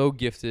 so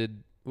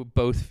gifted with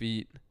both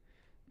feet.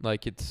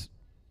 Like it's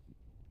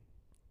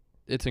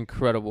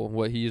incredible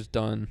what he's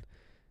done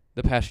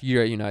the past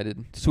year at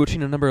United.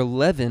 Switching to number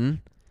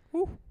 11,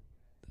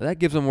 that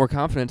gives him more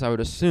confidence, I would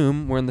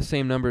assume. We're in the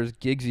same number as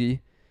Giggsy.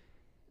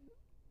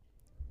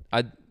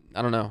 I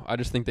don't know. I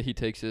just think that he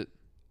takes it.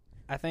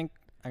 I think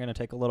I'm going to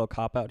take a little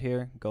cop-out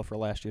here, go for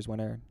last year's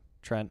winner,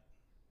 Trent.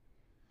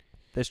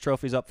 This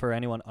trophy's up for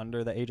anyone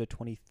under the age of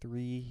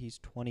 23. He's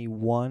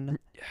 21.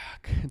 Yeah,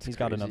 he's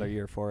got another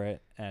year for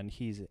it, and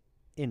he's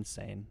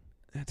insane.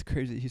 That's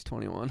crazy. He's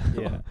 21.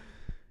 Yeah.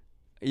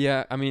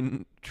 Yeah, I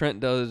mean,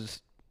 Trent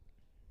does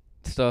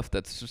stuff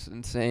that's just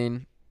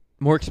insane.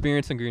 More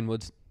experience than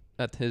Greenwood's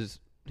at his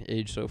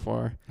age so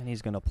far. And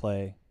he's going to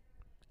play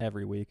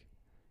every week.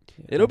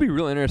 It'll be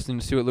real interesting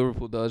to see what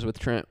Liverpool does with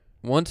Trent.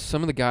 Once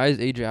some of the guys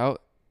age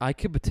out, I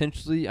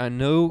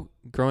know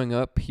growing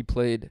up he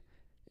played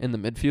in the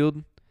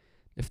midfield.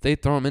 If they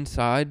throw him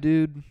inside,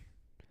 dude,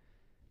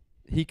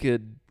 he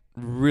could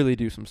really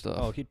do some stuff.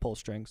 Oh, he'd pull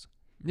strings.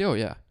 Oh,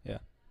 yeah. Yeah.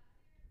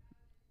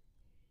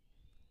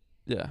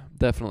 Yeah,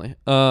 definitely.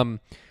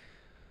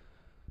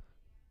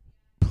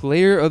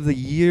 Player of the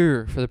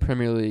year for the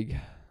Premier League.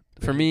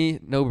 For me,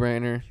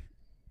 no-brainer.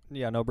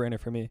 Yeah, no-brainer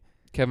for me.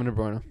 Kevin De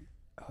Bruyne.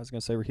 I was going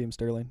to say Raheem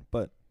Sterling,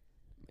 but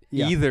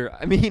yeah. Either.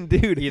 I mean,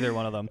 dude. Either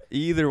one of them.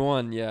 Either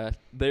one, yeah.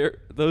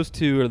 Those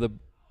two are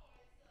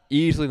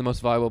easily the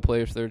most valuable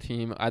players for their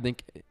team. I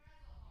think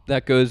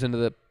that goes into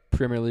the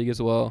Premier League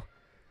as well.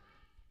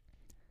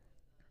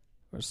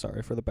 We're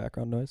sorry for the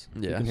background noise.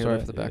 Yeah, sorry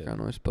for the background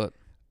noise, but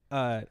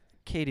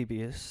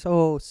KDB is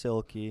so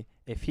silky.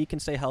 If he can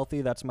stay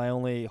healthy, that's my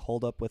only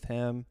hold up with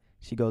him.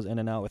 He goes in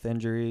and out with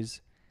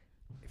injuries.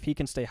 If he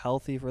can stay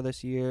healthy for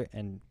this year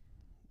and,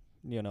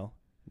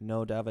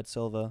 no David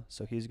Silva,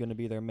 so he's going to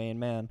be their main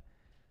man.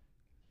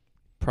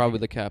 Probably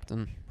the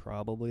captain.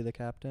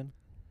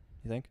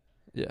 You think?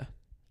 Yeah.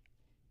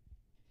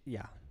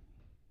 Yeah.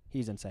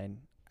 He's insane.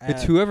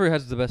 It's whoever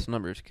has the best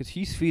numbers because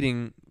he's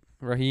feeding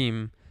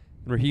Raheem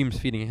and Raheem's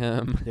feeding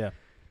him. Yeah.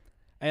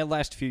 And the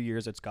last few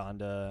years, it's gone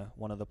to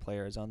one of the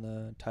players on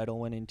the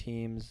title-winning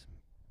teams.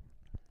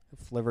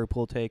 If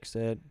Liverpool takes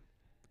it,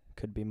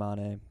 could be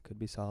Mane, could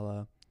be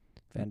Salah,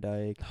 Van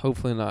Dijk.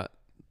 Hopefully not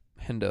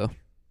Hendo,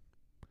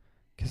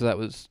 because that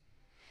was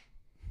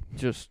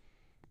just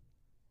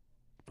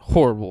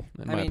horrible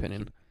in my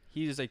opinion.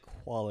 He is a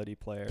quality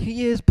player.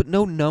 He is, but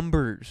no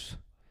numbers.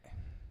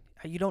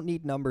 You don't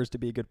need numbers to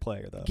be a good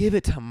player, though. Give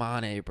it to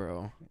Mane,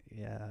 bro.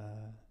 Yeah.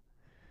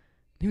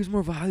 He was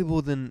more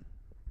valuable than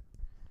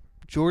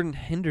Jordan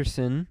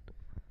Henderson.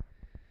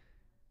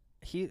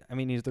 He's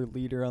their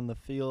leader on the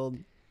field.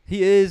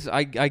 He is.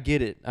 I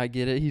get it.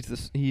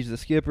 He's the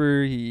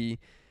skipper. He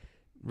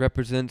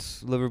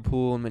represents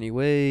Liverpool in many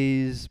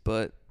ways,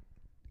 but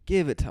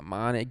give it to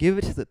Mane. Give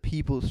it to the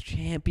people's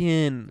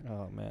champion.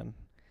 Oh, man.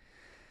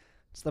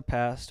 It's the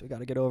past. We got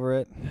to get over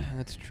it.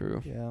 That's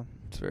true. Yeah.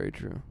 It's very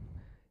true.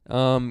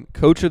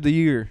 Coach of the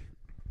year.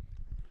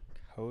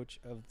 Coach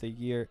of the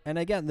year. And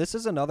again, this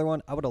is another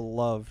one I would have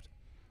loved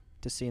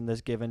to seen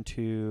this given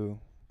to,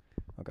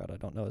 oh God, I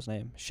don't know his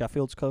name,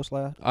 Sheffield's coach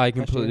last I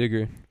completely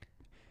agree.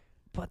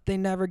 But they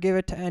never give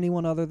it to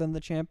anyone other than the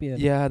champion.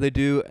 Yeah, they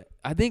do.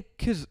 I think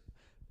because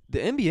the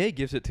NBA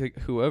gives it to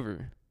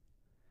whoever.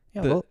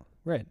 Yeah,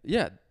 right.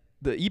 Yeah,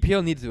 the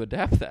EPL needs to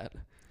adapt that.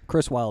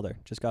 Chris Wilder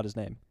just got his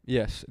name.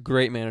 Yes,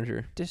 great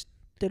manager. Just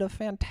did a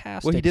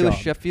fantastic job. What he did with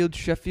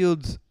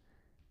Sheffield's,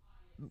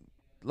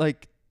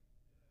 like,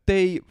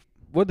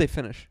 what did they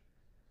finish?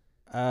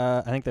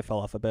 I think they fell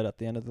off a bit at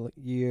the end of the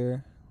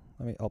year.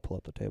 I'll pull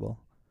up the table.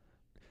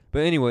 But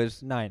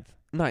anyways, Ninth.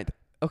 ninth.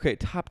 Okay,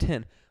 top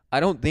 10. I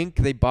don't think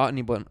they bought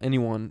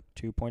anyone.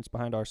 2 points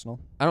behind Arsenal.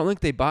 I don't think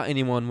they bought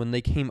anyone when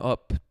they came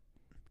up.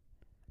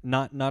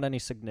 Not any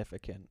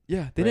significant.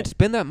 Yeah, they Right. didn't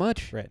spend that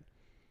much. Right.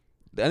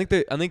 I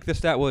think the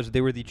stat was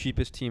they were the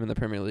cheapest team in the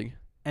Premier League.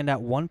 And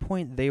at one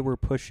point, they were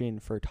pushing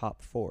for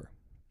top 4.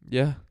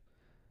 Yeah.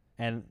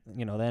 And,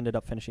 they ended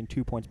up finishing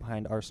 2 points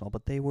behind Arsenal,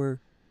 but they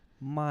were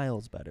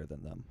miles better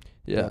than them.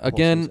 Yeah. throughout the whole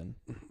Again, season.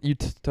 you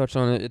touched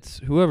on it. It's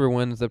whoever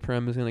wins the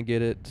Prem is going to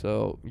get it.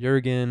 So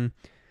Jurgen,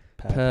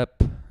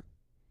 Pep.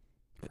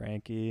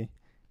 Frankie.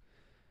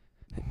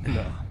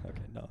 No.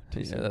 Okay, no.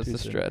 Yeah, that's the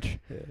stretch.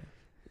 Yeah.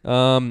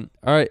 All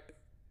right.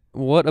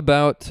 What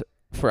about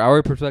for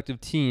our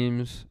prospective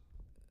teams,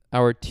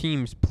 our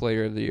team's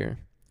player of the year?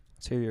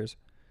 Let's hear yours.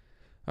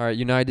 All right,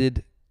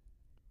 United.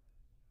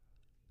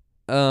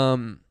 It's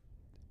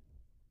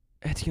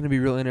going to be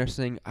real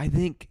interesting. I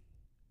think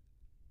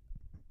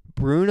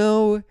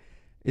Bruno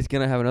is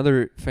going to have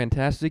another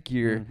fantastic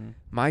year. Mm-hmm.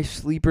 My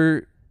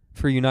sleeper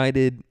for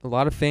United, a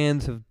lot of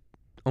fans have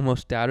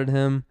almost doubted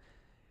him.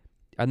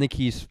 I think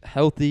he's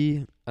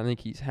healthy. I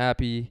think he's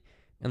happy.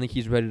 I think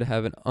he's ready to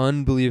have an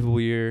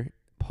unbelievable year.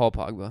 Paul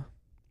Pogba.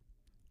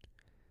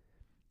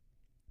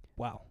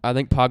 Wow. I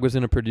think Pogba's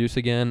going to produce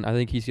again. I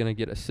think he's going to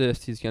get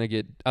assists. I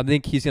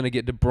think he's going to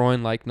get De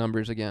Bruyne-like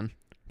numbers again.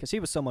 Because he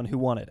was someone who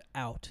wanted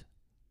out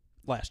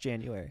last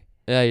January.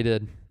 Yeah, he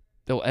did.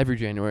 Well, every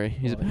January.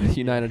 He's been with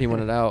United. He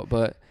wanted out.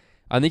 But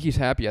I think he's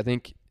happy. I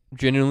think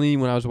genuinely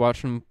when I was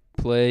watching him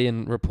play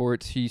and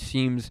reports, he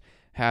seems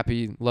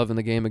happy, loving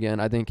the game again.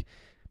 I think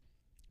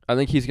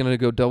he's going to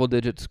go double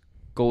digits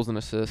goals and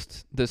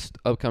assists this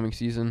upcoming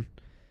season.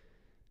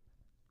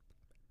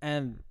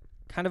 And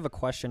kind of a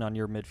question on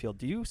your midfield.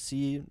 Do you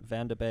see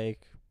Van de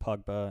Beek,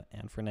 Pogba,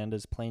 and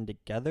Fernandes playing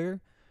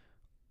together?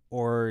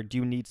 Or do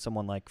you need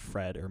someone like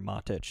Fred or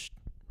Matic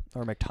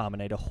or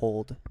McTominay to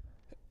hold?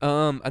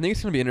 I think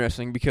it's going to be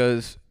interesting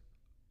because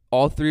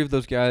all three of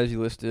those guys you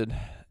listed,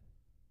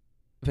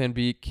 Van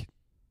Beek,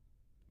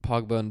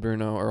 Pogba, and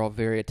Bruno, are all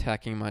very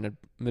attacking-minded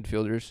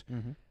midfielders.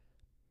 Mm-hmm.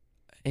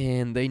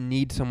 And they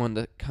need someone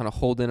to kind of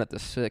hold in at the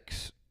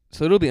 6.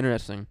 So it'll be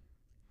interesting.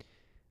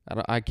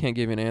 I can't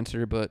give you an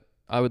answer, but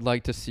I would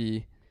like to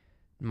see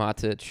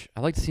Matic.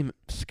 I'd like to see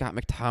Scott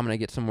McTominay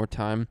get some more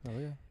time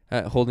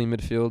at holding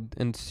midfield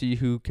and see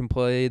who can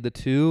play the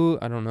 2.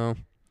 I don't know.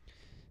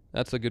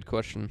 That's a good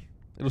question.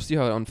 We'll see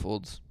how it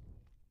unfolds.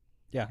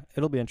 Yeah,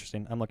 it'll be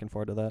interesting. I'm looking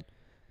forward to that.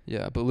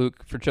 Yeah, but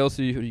Luke, for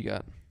Chelsea, who do you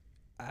got?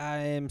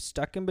 I'm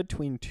stuck in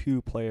between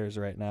 2 players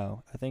right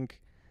now. I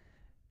think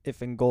if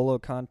N'Golo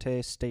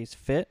Kante stays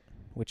fit,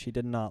 which he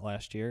did not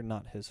last year,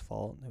 not his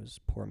fault, it was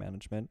poor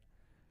management.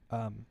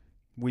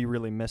 We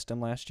really missed him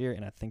last year,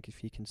 and I think if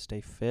he can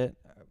stay fit,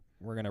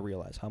 we're going to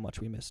realize how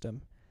much we missed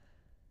him.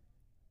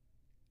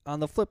 On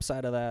the flip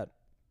side of that,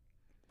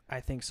 I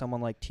think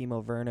someone like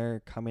Timo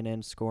Werner coming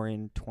in,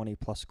 scoring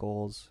 20-plus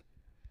goals,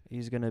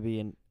 he's going to be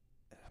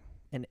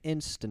an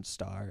instant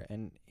star,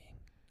 and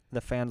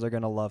the fans are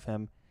going to love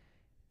him.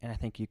 And I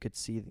think you could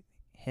see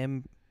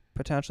him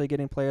potentially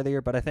getting player of the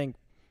year, but I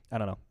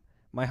don't know.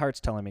 My heart's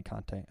telling me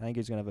Conte. I think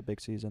he's going to have a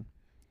big season.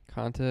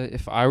 Conte,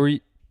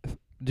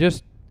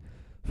 just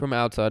from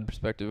outside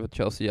perspective with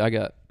Chelsea,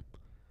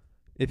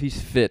 if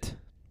he's fit,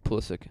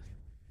 Pulisic.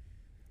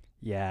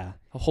 Yeah.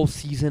 A whole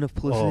season of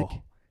Pulisic.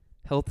 Oh.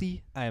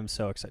 Healthy. I am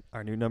so excited.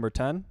 Our new number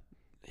 10?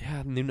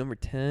 Yeah, new number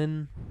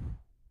 10.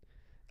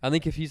 I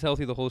think if he's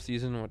healthy the whole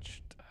season,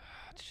 which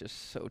it's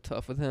just so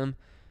tough with him,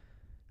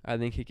 I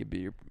think he could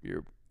be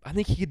your I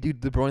think he could do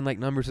De Bruyne-like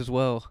numbers as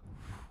well.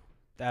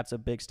 That's a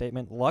big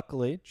statement.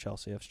 Luckily,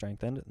 Chelsea have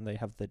strengthened, and they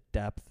have the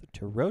depth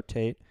to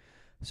rotate.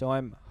 So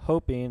I'm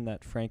hoping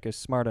that Frank is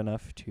smart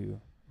enough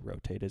to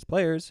rotate his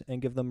players and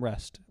give them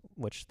rest,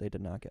 which they did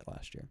not get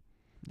last year.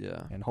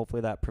 Yeah. And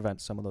hopefully that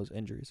prevents some of those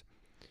injuries.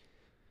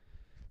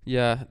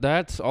 Yeah,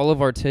 that's all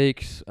of our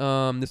takes.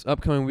 This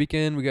upcoming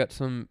weekend, we got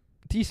some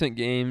decent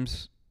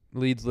games.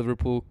 Leeds,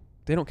 Liverpool.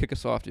 They don't kick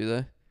us off, do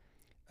they?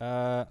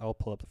 I'll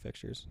pull up the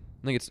fixtures.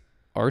 I think it's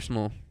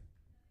Arsenal.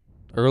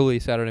 Early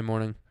Saturday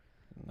morning.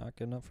 Not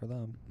good enough for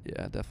them.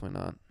 Yeah, definitely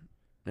not.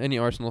 Any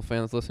Arsenal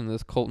fans listening to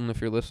this, Colton, if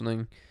you're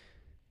listening,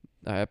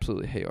 I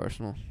absolutely hate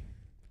Arsenal.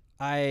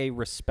 I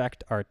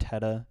respect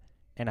Arteta,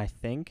 and I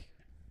think,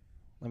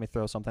 let me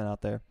throw something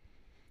out there.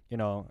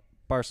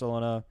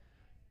 Barcelona,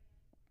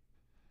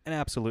 an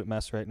absolute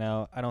mess right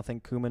now. I don't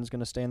think Koeman's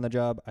going to stay in the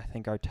job. I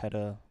think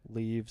Arteta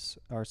leaves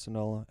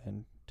Arsenal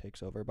and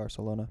takes over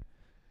Barcelona.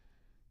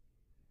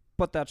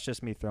 But that's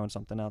just me throwing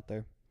something out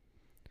there.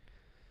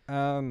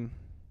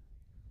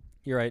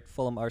 You're right.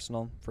 Fulham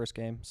Arsenal first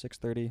game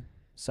 6:30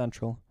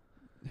 Central.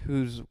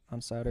 Who's on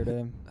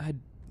Saturday? I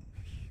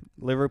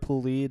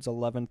Liverpool Leeds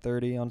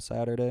 11:30 on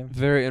Saturday.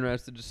 Very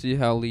interested to see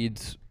how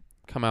Leeds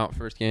come out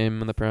first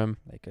game in the Prem.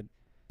 They could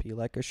be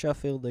like a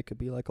Sheffield. They could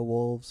be like a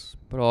Wolves.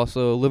 But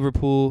also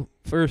Liverpool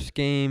first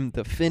game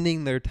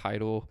defending their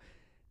title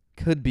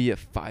could be a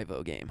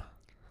 5-0 game.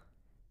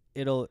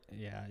 It's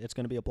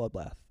going to be a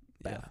bloodbath.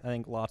 Yeah. I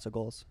think lots of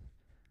goals.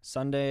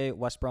 Sunday,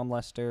 West Brom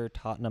Leicester,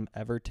 Tottenham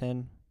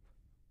Everton.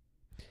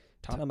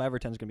 Tottenham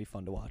Everton's gonna be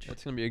fun to watch.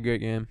 That's gonna be a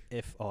great game.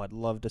 I'd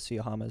love to see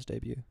James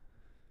debut.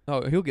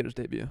 Oh, he'll get his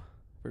debut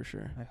for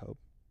sure. I hope.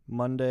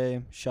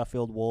 Monday,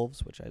 Sheffield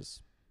Wolves, which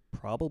is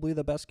probably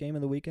the best game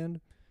of the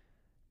weekend,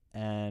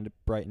 and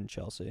Brighton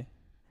Chelsea.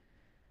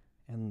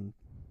 And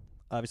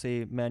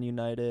obviously, Man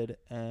United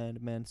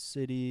and Man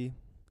City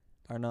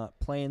are not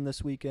playing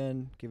this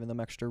weekend, giving them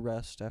extra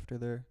rest after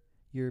their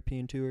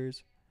European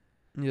tours.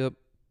 Yep.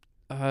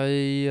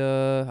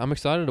 I'm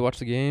excited to watch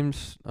the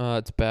games.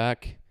 It's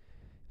back.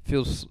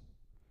 Feels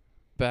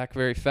back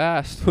very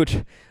fast,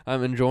 which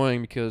I'm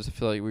enjoying because I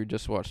feel like we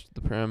just watched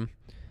the Prem.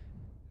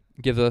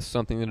 Gives us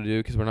something to do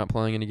because we're not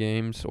playing any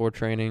games or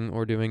training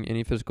or doing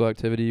any physical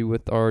activity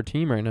with our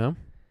team right now.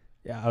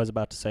 Yeah, I was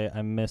about to say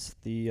I miss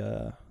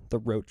the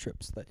road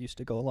trips that used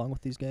to go along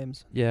with these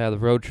games. Yeah, the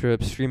road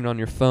trips, streaming on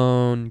your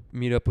phone,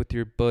 meet up with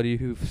your buddy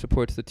who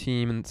supports the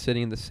team and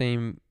sitting in the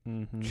same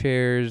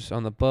chairs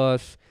on the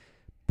bus,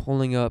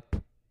 pulling up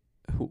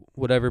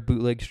whatever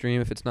bootleg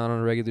stream if it's not on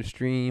a regular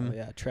stream. Oh,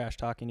 yeah, trash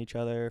talking each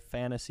other,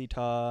 fantasy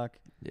talk.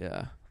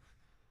 Yeah.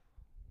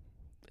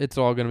 It's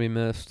all going to be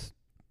missed.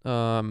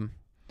 But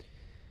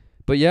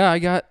yeah, I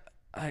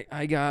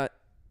got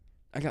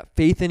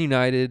faith in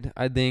United.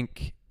 I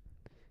think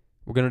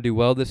we're going to do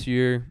well this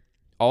year.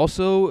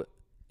 Also,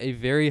 a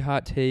very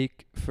hot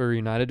take for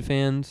United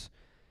fans.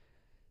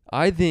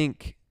 I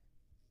think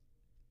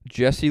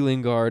Jesse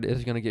Lingard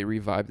is going to get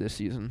revived this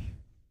season.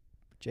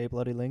 Jay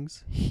Bloody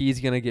Lings? He's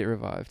going to get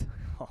revived.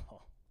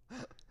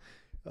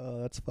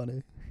 Oh, that's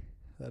funny.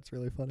 That's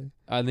really funny.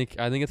 I think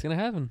it's going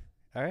to happen.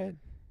 All right.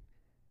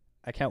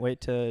 I can't wait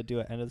to do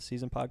an end of the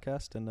season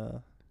podcast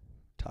and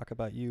talk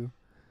about you.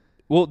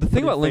 Well, the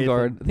thing about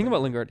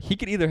Lingard, he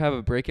could either have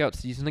a breakout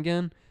season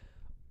again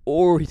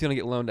or he's going to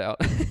get loaned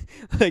out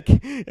like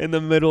in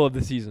the middle of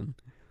the season.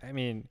 I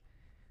mean,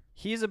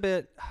 he's a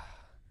bit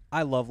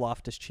I love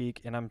Loftus-Cheek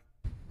and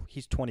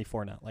he's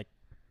 24 now. Like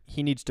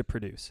he needs to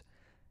produce.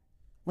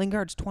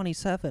 Lingard's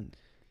 27.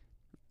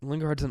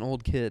 Lingard's an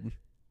old kid.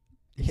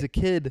 He's a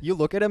kid. You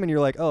look at him and you're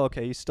like, "Oh,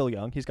 okay, he's still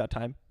young. He's got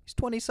time." He's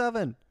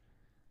 27.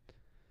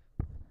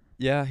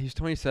 Yeah, he's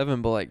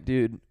 27, but like,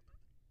 dude,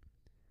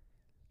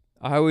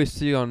 I always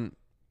see on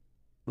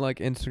like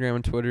Instagram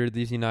and Twitter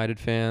these United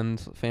fan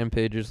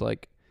pages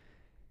like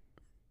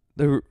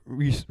the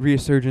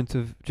resurgence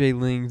of Jay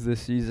Lings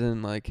this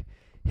season. Like,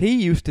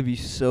 he used to be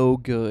so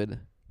good.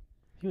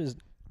 He was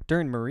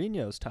during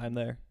Mourinho's time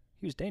there.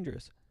 He was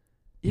dangerous.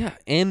 Yeah,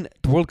 and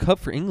the World Cup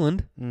for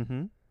England.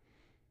 Mm-hmm.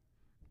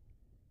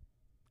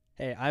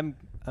 Hey, I'm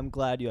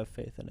glad you have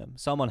faith in him.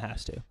 Someone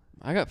has to.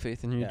 I got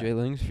faith in you, Yeah. Jay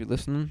Lings, if you're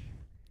listening.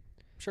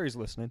 I'm sure he's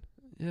listening.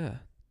 Yeah.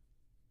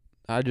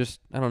 I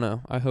don't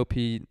know. I hope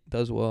he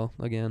does well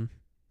again.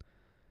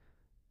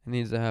 It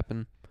needs to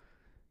happen.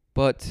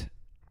 But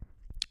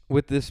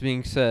with this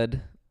being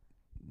said,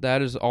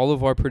 that is all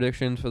of our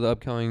predictions for the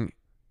upcoming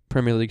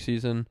Premier League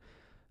season.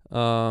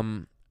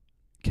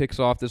 Kicks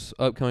off this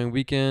upcoming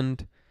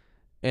weekend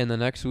and the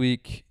next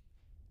week.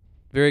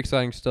 Very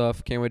exciting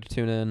stuff. Can't wait to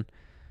tune in.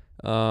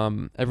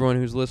 Everyone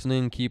who's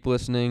listening, keep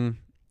listening.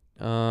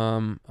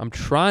 I'm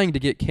trying to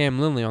get Cam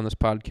Lindley on this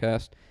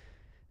podcast.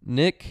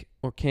 Nick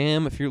or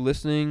Cam, if you're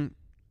listening,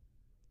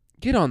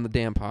 get on the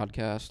damn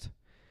podcast.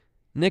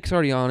 Nick's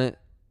already on it.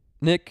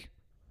 Nick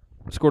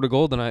scored a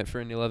goal tonight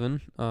for Indy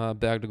 11,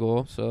 bagged a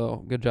goal,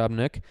 so good job,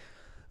 Nick.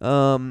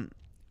 But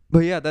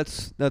yeah,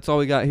 that's all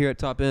we got here at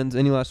Top Ends.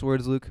 Any last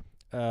words, Luke?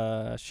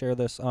 Share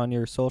this on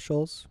your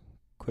socials.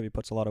 Quibby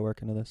puts a lot of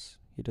work into this.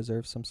 He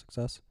deserves some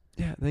success.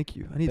 Yeah, thank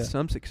you. I need Yeah.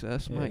 some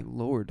success. Yeah. My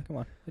Lord. Come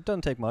on. It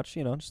doesn't take much,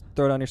 just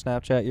throw it on your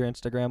Snapchat, your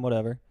Instagram,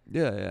 whatever.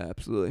 Yeah,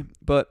 absolutely.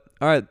 But,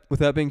 all right, with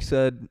that being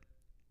said,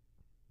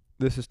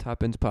 this is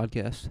Top Ends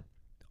Podcast.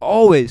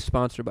 Always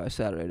sponsored by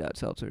Saturday Night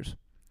Seltzers.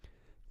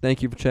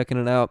 Thank you for checking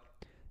it out.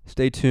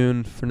 Stay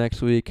tuned for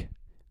next week,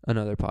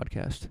 another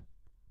podcast.